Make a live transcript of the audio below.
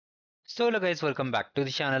So hello guys, welcome back to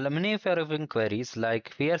the channel. Many of you are having queries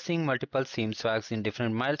like we are seeing multiple same swags in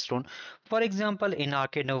different milestone. For example, in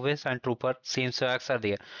Arcade Novice and Trooper, same swags are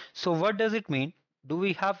there. So what does it mean? Do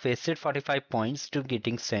we have wasted 45 points to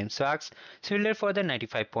getting same swags? Similar for the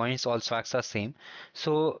 95 points, all swags are same.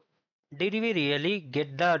 So did we really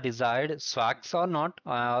get the desired swags or not?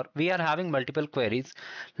 Or we are having multiple queries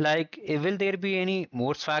like will there be any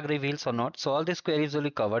more swag reveals or not? So all these queries will be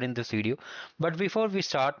covered in this video. But before we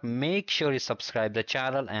start, make sure you subscribe the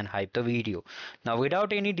channel and hype the video. Now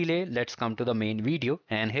without any delay, let's come to the main video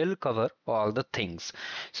and he'll cover all the things.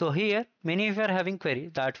 So here many of you are having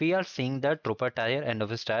query that we are seeing the trooper tire and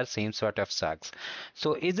novice tire same sort of swags.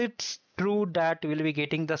 So is it true that we'll be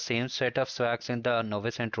getting the same set of swags in the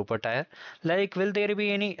novice and trooper tire? Like will there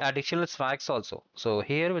be any additional swags also? So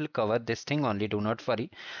here we'll cover this thing only, do not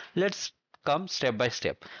worry. Let's come step by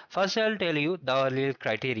step. First, I'll tell you the earlier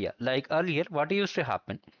criteria. Like earlier, what used to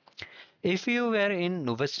happen? If you were in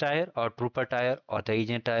novice tire or trooper tire or the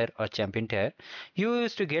agent tire or champion tire, you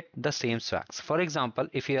used to get the same swags. For example,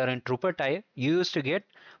 if you are in trooper tire, you used to get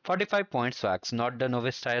 45 point swags, not the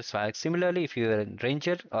novice tire swags. Similarly, if you are in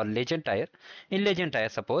ranger or legend tire, in legend tire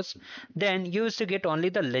suppose, then you used to get only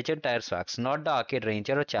the legend tire swags, not the arcade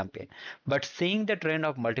ranger or champion. But seeing the trend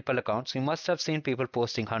of multiple accounts, you must have seen people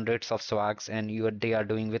posting hundreds of swags and they are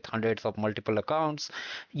doing with hundreds of multiple accounts.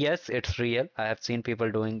 Yes, it's real. I have seen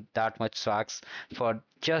people doing that much swags for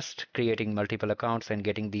just creating multiple accounts and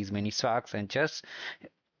getting these many swags and just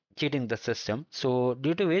cheating the system. So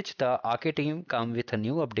due to which the arcade team come with a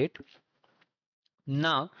new update.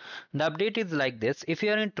 Now, the update is like this. If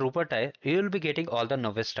you are in Trooper tire, you will be getting all the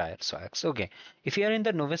novice tire swags. Okay. If you are in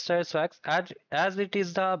the novice tire swags, as it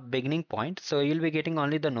is the beginning point, so you'll be getting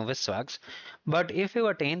only the novice swags. But if you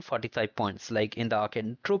attain 45 points, like in the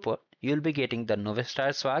Arcade Trooper, you'll be getting the novice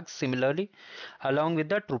tire swags similarly along with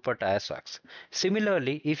the Trooper tire swags.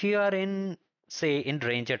 Similarly, if you are in say in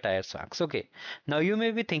ranger tire swags, okay, now you may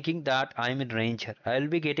be thinking that I'm in ranger, I'll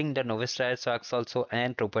be getting the novice tire swags also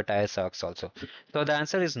and trooper tire swags also. So the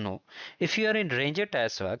answer is no. If you are in ranger tire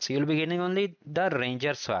swags, you'll be getting only the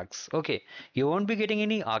ranger swags. Okay, you won't be getting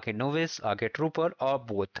any arcade novice, arcade trooper or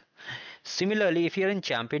both. Similarly, if you're in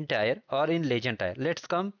champion tire or in legend tire, let's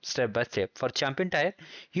come step by step. For champion tire,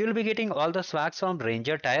 you'll be getting all the swags from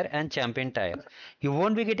ranger tire and champion tire. You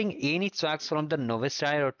won't be getting any swags from the novice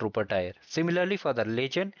tire or trooper tire. Similarly, for the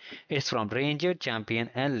legend, it's from ranger,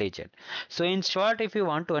 champion and legend. So in short, if you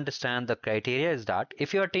want to understand the criteria is that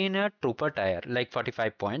if you attain a trooper tire like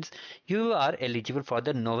 45 points, you are eligible for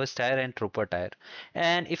the novice tire and trooper tire.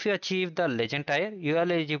 And if you achieve the legend tire, you are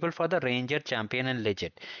eligible for the ranger, champion and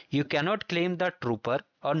legend. You cannot claim the trooper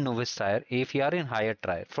or novice tire if you are in higher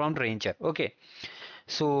tier from ranger. Okay,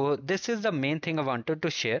 so this is the main thing I wanted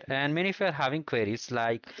to share, and many of you are having queries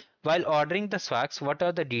like while ordering the swags, what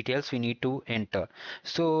are the details we need to enter?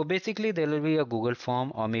 So basically there will be a Google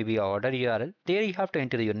form or maybe a order URL. There you have to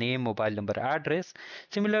enter your name, mobile number, address.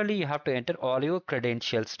 Similarly, you have to enter all your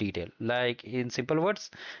credentials detail. Like in simple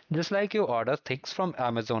words, just like you order things from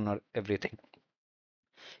Amazon or everything.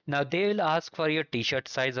 Now they will ask for your t-shirt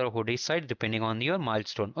size or hoodie size depending on your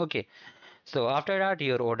milestone. Okay. So after that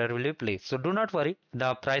your order will be placed. So do not worry,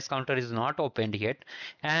 the price counter is not opened yet.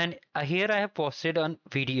 And here I have posted a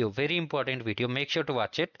video, very important video. Make sure to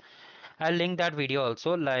watch it. I'll link that video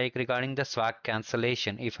also, like regarding the swag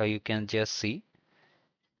cancellation. If you can just see.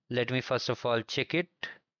 Let me first of all check it.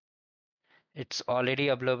 It's already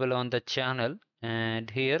available on the channel, and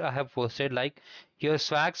here I have posted like your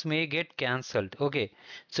swags may get cancelled. Okay,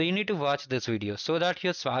 so you need to watch this video so that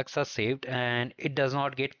your swags are saved and it does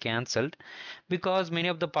not get cancelled, because many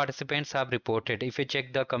of the participants have reported. If you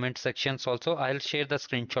check the comment sections also, I'll share the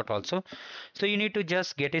screenshot also. So you need to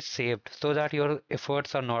just get it saved so that your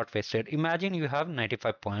efforts are not wasted. Imagine you have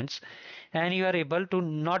 95 points and you are able to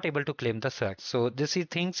not able to claim the swags. So this is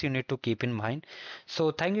things you need to keep in mind.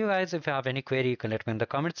 So thank you guys. If you have any query, you can let me in the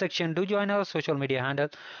comment section. Do join our social media handle.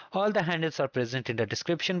 All the handles are present in the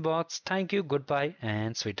description box. Thank you, goodbye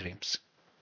and sweet dreams.